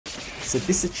So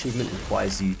this achievement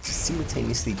requires you to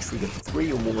simultaneously trigger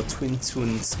 3 or more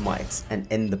Quincunx Smites and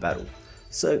end the battle.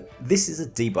 So this is a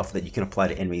debuff that you can apply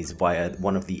to enemies via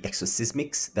one of the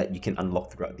exorcismics that you can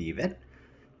unlock throughout the event.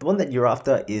 The one that you're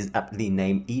after is aptly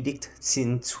named Edict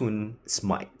Quincunx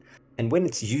Smite, and when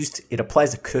it's used, it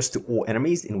applies a curse to all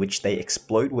enemies in which they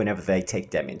explode whenever they take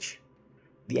damage.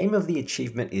 The aim of the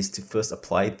achievement is to first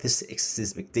apply this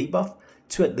exorcismic debuff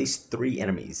to at least 3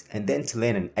 enemies, and then to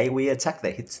land an AoE attack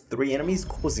that hits 3 enemies,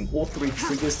 causing all 3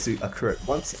 triggers to occur at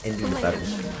once, ending the battle.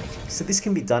 So this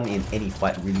can be done in any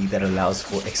fight really that allows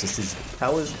for exorcismic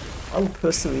powers. I will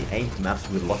personally aim for maps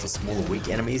with lots of smaller weak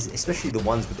enemies, especially the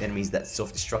ones with enemies that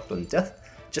self-destruct on death,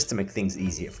 just to make things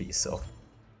easier for yourself.